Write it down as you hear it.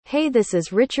Hey, this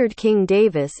is Richard King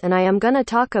Davis and I am gonna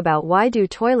talk about why do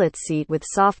toilet seat with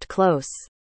soft close.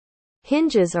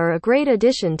 Hinges are a great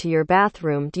addition to your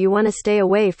bathroom. Do you want to stay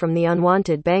away from the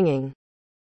unwanted banging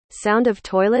sound of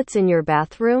toilets in your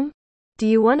bathroom? Do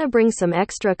you want to bring some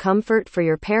extra comfort for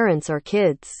your parents or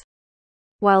kids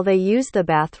while they use the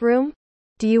bathroom?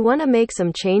 Do you want to make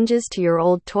some changes to your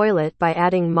old toilet by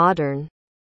adding modern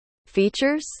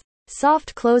features?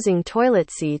 Soft closing toilet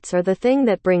seats are the thing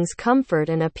that brings comfort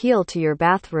and appeal to your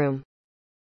bathroom.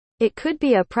 It could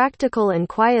be a practical and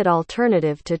quiet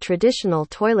alternative to traditional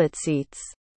toilet seats.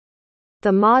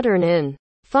 The modern and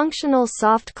functional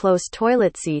soft close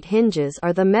toilet seat hinges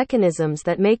are the mechanisms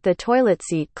that make the toilet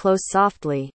seat close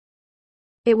softly.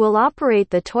 It will operate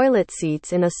the toilet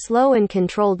seats in a slow and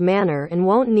controlled manner and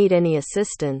won't need any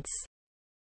assistance.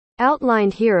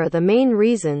 Outlined here are the main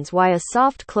reasons why a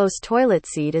soft close toilet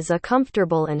seat is a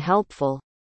comfortable and helpful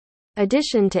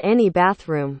addition to any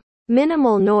bathroom.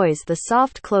 Minimal noise. The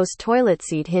soft close toilet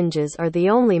seat hinges are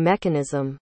the only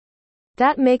mechanism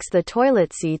that makes the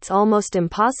toilet seats almost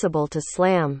impossible to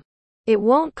slam. It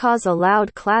won't cause a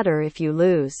loud clatter if you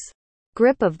lose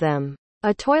grip of them.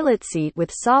 A toilet seat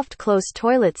with soft close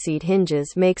toilet seat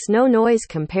hinges makes no noise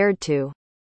compared to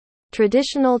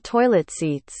traditional toilet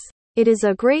seats. It is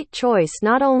a great choice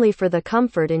not only for the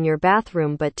comfort in your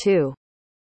bathroom but to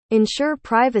ensure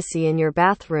privacy in your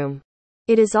bathroom.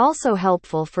 It is also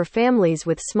helpful for families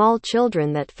with small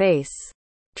children that face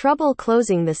trouble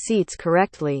closing the seats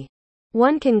correctly.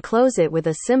 One can close it with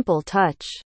a simple touch.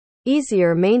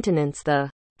 Easier maintenance. The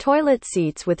toilet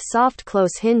seats with soft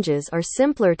close hinges are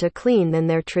simpler to clean than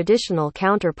their traditional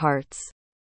counterparts.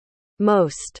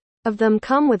 Most of them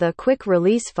come with a quick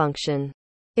release function.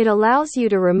 It allows you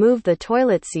to remove the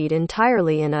toilet seat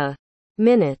entirely in a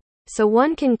minute, so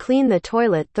one can clean the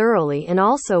toilet thoroughly and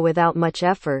also without much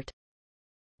effort.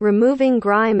 Removing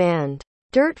grime and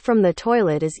dirt from the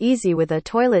toilet is easy with a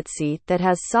toilet seat that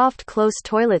has soft close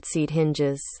toilet seat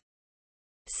hinges.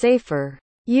 Safer.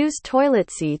 Used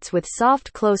toilet seats with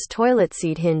soft close toilet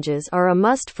seat hinges are a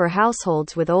must for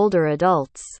households with older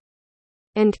adults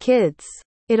and kids.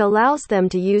 It allows them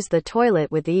to use the toilet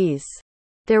with ease.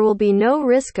 There will be no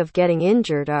risk of getting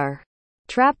injured or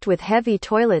trapped with heavy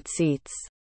toilet seats.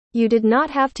 You did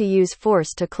not have to use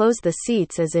force to close the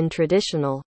seats as in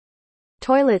traditional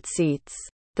toilet seats.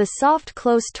 The soft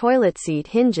close toilet seat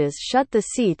hinges shut the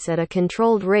seats at a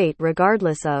controlled rate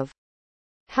regardless of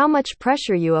how much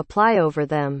pressure you apply over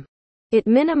them. It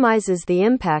minimizes the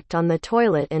impact on the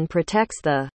toilet and protects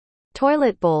the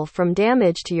toilet bowl from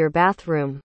damage to your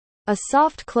bathroom. A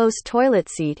soft close toilet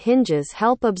seat hinges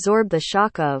help absorb the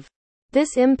shock of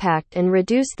this impact and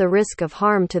reduce the risk of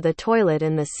harm to the toilet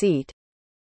and the seat.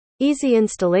 Easy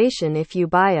installation. If you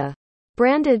buy a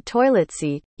branded toilet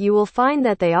seat, you will find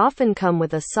that they often come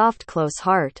with a soft close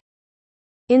heart.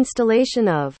 Installation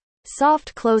of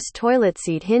soft close toilet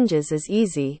seat hinges is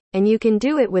easy, and you can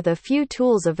do it with a few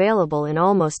tools available in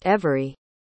almost every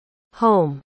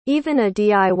home. Even a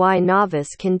DIY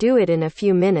novice can do it in a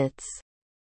few minutes.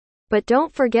 But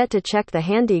don't forget to check the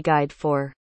handy guide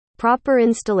for proper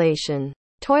installation.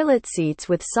 Toilet seats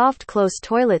with soft close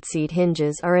toilet seat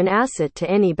hinges are an asset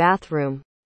to any bathroom.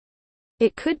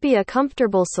 It could be a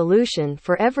comfortable solution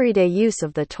for everyday use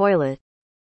of the toilet.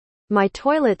 My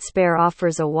Toilet Spare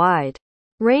offers a wide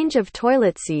range of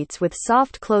toilet seats with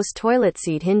soft close toilet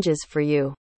seat hinges for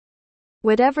you.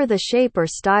 Whatever the shape or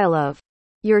style of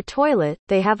your toilet,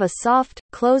 they have a soft,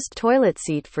 closed toilet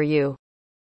seat for you.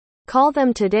 Call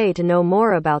them today to know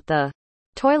more about the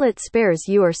toilet spares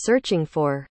you are searching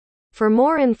for. For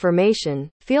more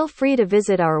information, feel free to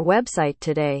visit our website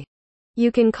today.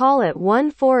 You can call at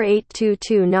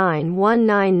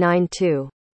 1-4822-91992.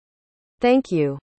 Thank you.